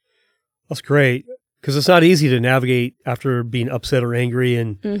That's great. Because it's not easy to navigate after being upset or angry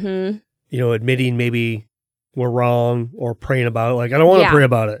and, admitting maybe we're wrong or praying about it. Like, I don't want to pray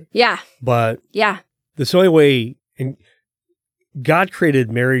about it. Yeah. But Yeah. that's the only way. And God created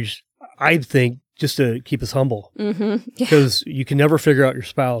marriage, I think, just to keep us humble. Mm-hmm. Because you can never figure out your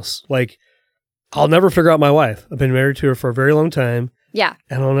spouse. Like, I'll never figure out my wife. I've been married to her for a very long time. Yeah.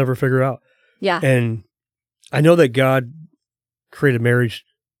 And I'll never figure it out. Yeah. And I know that God created marriage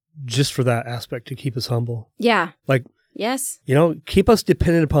just for that aspect, to keep us humble. Yeah. Like, yes. Keep us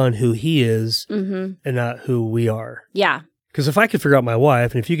dependent upon who he is Mm-hmm. and not who we are. Yeah. Because if I could figure out my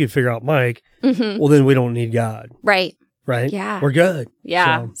wife, and if you could figure out Mike, Mm-hmm. well, then we don't need God. Right. Right? Yeah. We're good.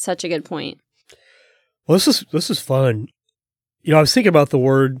 Yeah. So, Such a good point. well, this is fun. I was thinking about the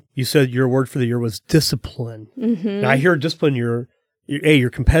word, you said your word for the year was discipline. Mm-hmm. Now, I hear discipline, you're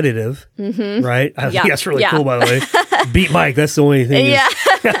competitive, Mm-hmm. right? I think Yeah. that's really Yeah. cool, by the way. Beat Mike. That's the only thing. Yeah.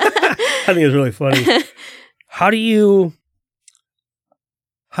 I think it's really funny. How do you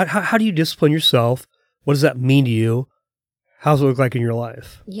discipline yourself? What does that mean to you? How does it look like in your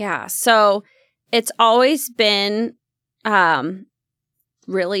life? Yeah. So it's always been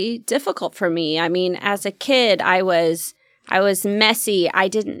really difficult for me. I mean, as a kid, I was messy. I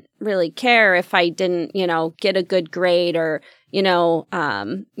didn't really care if I didn't, get a good grade or,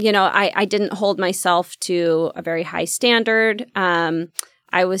 I didn't hold myself to a very high standard.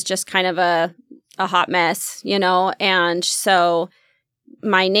 I was just kind of a hot mess, and so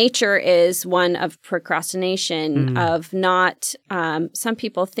my nature is one of procrastination, of not, some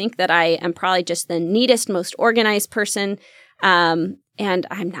people think that I am probably just the neatest, most organized person. And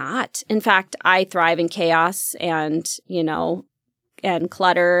I'm not. In fact, I thrive in chaos and, and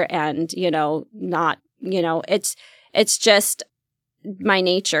clutter and, not, it's just my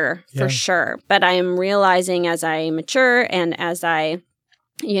nature for sure. But I am realizing as I mature and as I,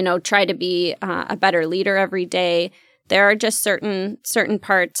 try to be a better leader every day, there are just certain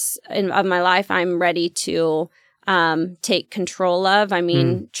parts of my life I'm ready to take control of. I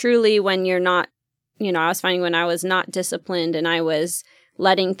mean, truly, when you're not, I was finding when I was not disciplined and I was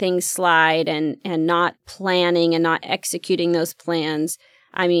letting things slide and not planning and not executing those plans,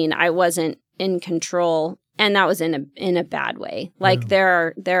 I mean, I wasn't in control, and that was in a bad way. Like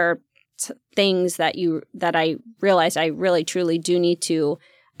there are things that I realized I really truly do need to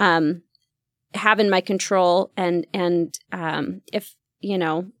have in my control, and if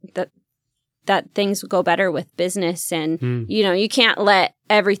that things go better with business, and you can't let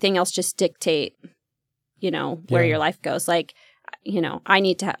everything else just dictate where your life goes. Like, I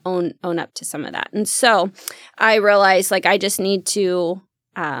need to own up to some of that. And so I realized, like, I just need to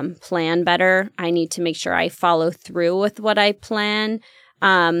plan better. I need to make sure I follow through with what I plan.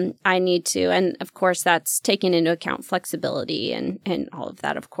 I need to, and of course that's taking into account flexibility and all of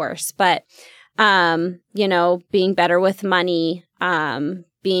that, of course. But, being better with money,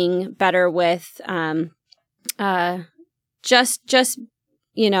 being better with just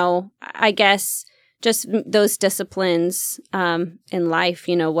I guess, just those disciplines in life,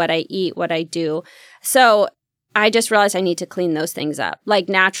 what I eat, what I do. So I just realized I need to clean those things up. Like,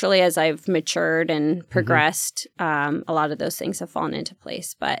 naturally, as I've matured and progressed, a lot of those things have fallen into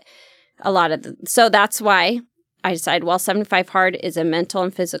place. But so that's why I decided, 75 Hard is a mental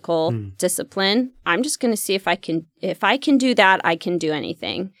and physical discipline. I'm just going to see if I can do that, I can do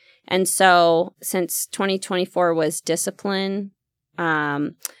anything. And so since 2024 was discipline,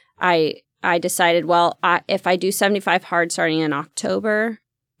 I decided, if I do 75 Hard starting in October,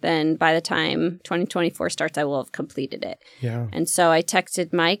 then by the time 2024 starts, I will have completed it. Yeah. And so I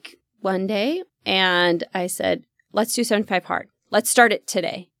texted Mike one day and I said, let's do 75 Hard. Let's start it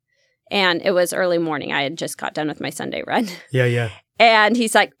today. And it was early morning. I had just got done with my Sunday run. Yeah. And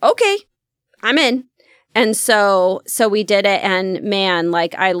he's like, okay, I'm in. And so we did it. And man,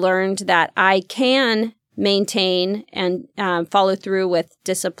 like, I learned that I can maintain and follow through with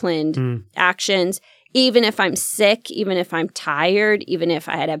disciplined actions, even if I'm sick, even if I'm tired, even if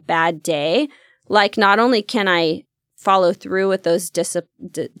I had a bad day. Like, not only can I follow through with those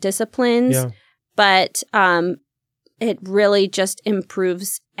disciplines, but it really just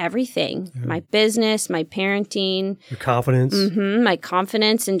improves everything. Yeah. My business, my parenting. Your confidence. My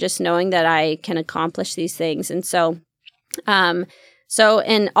confidence, and just knowing that I can accomplish these things. And so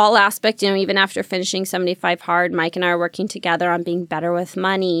in all aspects, even after finishing 75 Hard, Mike and I are working together on being better with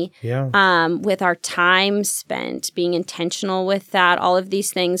money, with our time spent, being intentional with that, all of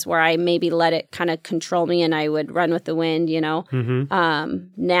these things where I maybe let it kind of control me and I would run with the wind,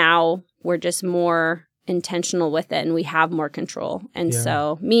 Now we're just more intentional with it and we have more control. And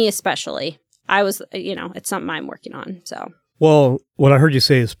so me especially, I was, it's something I'm working on, so. Well, what I heard you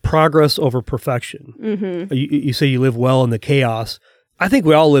say is progress over perfection. You say you live well in the chaos. I think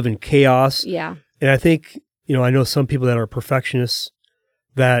we all live in chaos. Yeah. And I think, I know some people that are perfectionists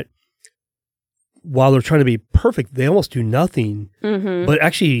that while they're trying to be perfect, they almost do nothing. But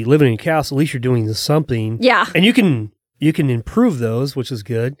actually living in chaos, at least you're doing something. Yeah. And you can improve those, which is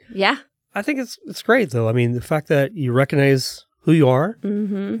good. Yeah. I think it's great, though. I mean, the fact that you recognize who you are,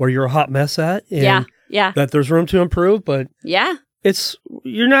 where you're a hot mess at, and that there's room to improve, but you're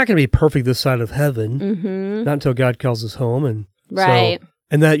not going to be perfect this side of heaven, not until God calls us home, and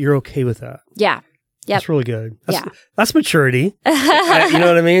and that you're okay with that. Yeah, that's really good. That's maturity. You know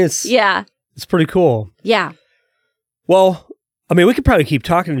what I mean? It's pretty cool. Yeah. Well, I mean, we could probably keep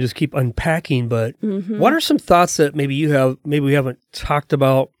talking and just keep unpacking, but what are some thoughts that maybe you have? Maybe we haven't talked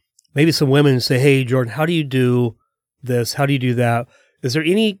about. Maybe some women say, hey, Jordan, how do you do this? How do you do that? Is there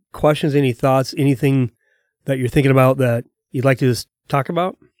any questions, any thoughts, anything that you're thinking about that you'd like to just talk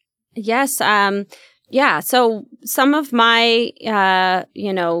about? Yes. So some of my,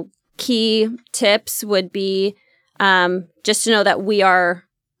 key tips would be just to know that we are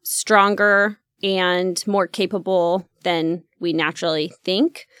stronger and more capable than we naturally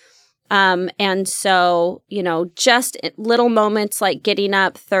think. And so, just little moments like getting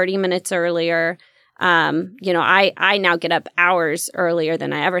up 30 minutes earlier. I now get up hours earlier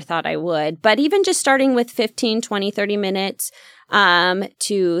than I ever thought I would. But even just starting with 15, 20, 30 minutes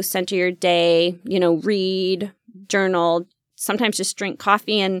to center your day, read, journal, sometimes just drink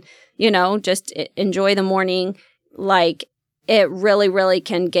coffee and, just enjoy the morning. Like, it really, really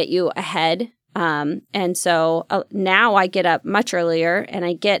can get you ahead. And so now I get up much earlier and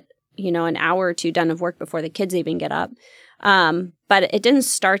I get, an hour or two done of work before the kids even get up. But it didn't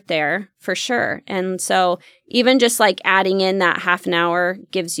start there for sure. And so even just like adding in that half an hour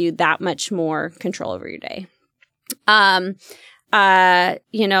gives you that much more control over your day.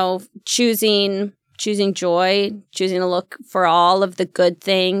 Choosing joy, choosing to look for all of the good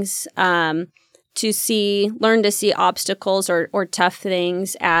things, learn to see obstacles or tough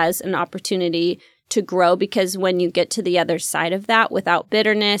things as an opportunity to grow, because when you get to the other side of that without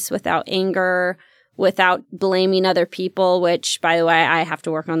bitterness, without anger, without blaming other people, which, by the way, I have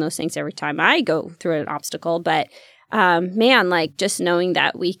to work on those things every time I go through an obstacle. But just knowing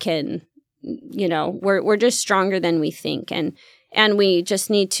that we can, we're just stronger than we think. And we just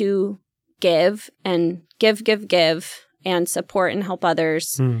need to give and give and support and help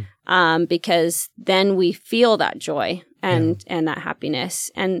others because then we feel that joy and that happiness.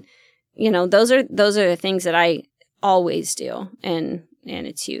 And, those are the things that I always do. And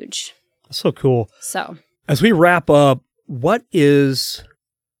it's huge. So cool. So as we wrap up, what is,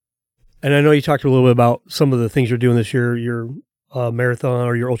 and I know you talked a little bit about some of the things you're doing this year, your marathon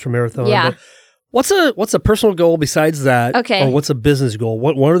or your ultra marathon. Yeah. What's a personal goal besides that? Okay. Or what's a business goal?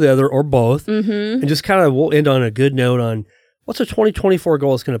 One or the other or both. Mm-hmm. And just kind of we'll end on a good note on what's a 2024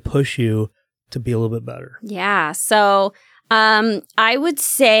 goal that's going to push you to be a little bit better. Yeah. So I would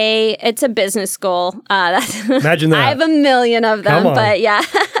say it's a business goal. Imagine that. I have a million of them, but yeah.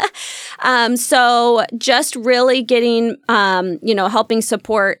 So just really getting, helping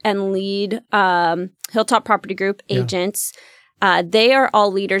support and lead Hilltop Property Group agents. They are all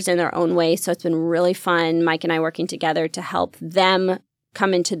leaders in their own way. So it's been really fun, Mike and I working together to help them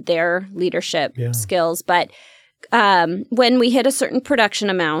come into their leadership skills. But when we hit a certain production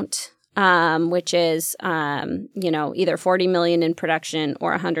amount, which is, either 40 million in production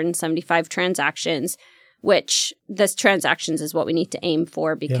or 175 transactions, which this transactions is what we need to aim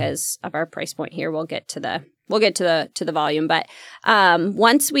for because of our price point here. We'll get to the volume. But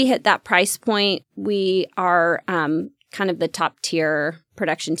once we hit that price point, we are kind of the top tier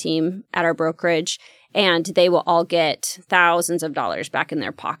production team at our brokerage, and they will all get thousands of dollars back in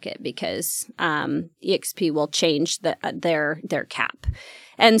their pocket because EXP will change their cap.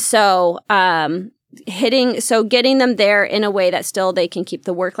 And so getting them there in a way that still they can keep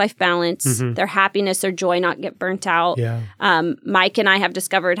the work-life balance, their happiness, their joy, not get burnt out. Yeah. Mike and I have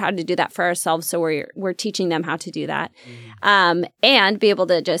discovered how to do that for ourselves, so we're teaching them how to do that, and be able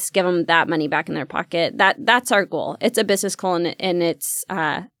to just give them that money back in their pocket. That's our goal. It's a business goal, and it's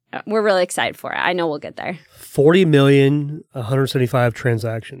we're really excited for it. I know we'll get there. 40 million, 175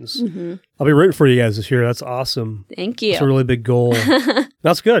 transactions. I'll be rooting for you guys this year. That's awesome. Thank you. It's a really big goal.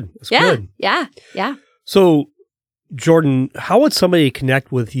 That's good. That's good. Yeah. So, Jordan, how would somebody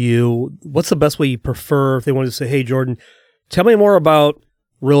connect with you? What's the best way you prefer if they wanted to say, hey, Jordan, tell me more about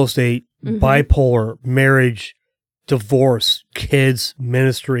real estate, bipolar, marriage, divorce, kids,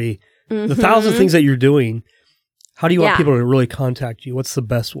 ministry, the thousand things that you're doing. How do you want people to really contact you? What's the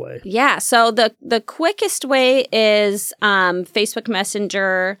best way? Yeah. So the quickest way is Facebook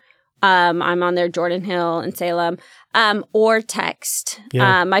Messenger. I'm on there, Jordan Hill in Salem, or text.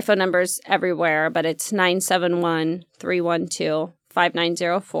 Yeah. My phone number's everywhere, but it's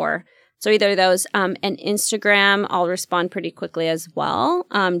 971-312-5904. So either of those. And Instagram, I'll respond pretty quickly as well.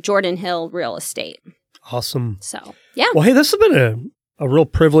 Jordan Hill Real Estate. Awesome. So, yeah. Well, hey, this has been a real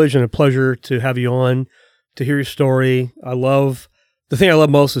privilege and a pleasure to have you on, to hear your story. The thing I love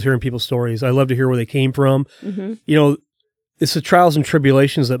most is hearing people's stories. I love to hear where they came from. It's the trials and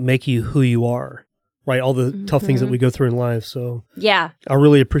tribulations that make you who you are, right? All the tough things that we go through in life. So yeah, I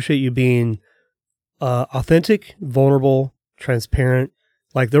really appreciate you being authentic, vulnerable, transparent.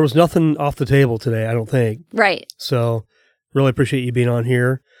 Like there was nothing off the table today, I don't think. Right. So really appreciate you being on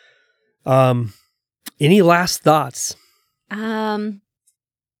here. Any last thoughts?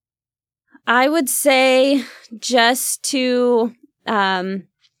 I would say just to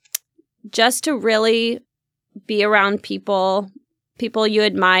really be around people you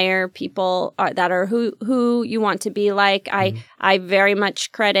admire, people that are who you want to be like. I very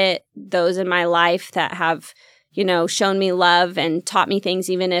much credit those in my life that have, shown me love and taught me things,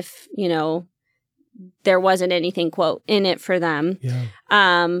 even if, there wasn't anything, quote, in it for them. Yeah.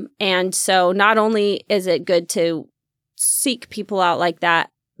 And so not only is it good to seek people out like that,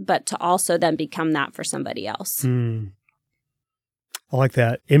 but to also then become that for somebody else. I like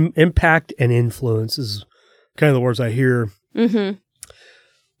that. Impact and influence is kind of the words I hear. Mm-hmm.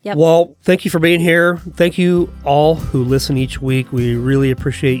 Yep. Well, thank you for being here. Thank you all who listen each week. We really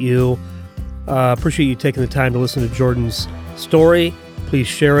appreciate you. Appreciate you taking the time to listen to Jordan's story. Please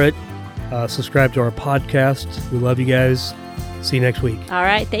share it. Subscribe to our podcast. We love you guys. See you next week. All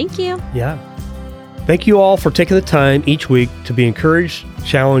right. Thank you. Yeah. Thank you all for taking the time each week to be encouraged,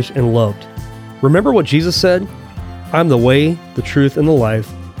 challenged, and loved. Remember what Jesus said? I'm the way, the truth, and the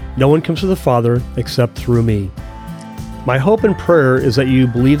life. No one comes to the Father except through me. My hope and prayer is that you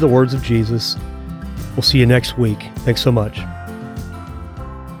believe the words of Jesus. We'll see you next week. Thanks so much.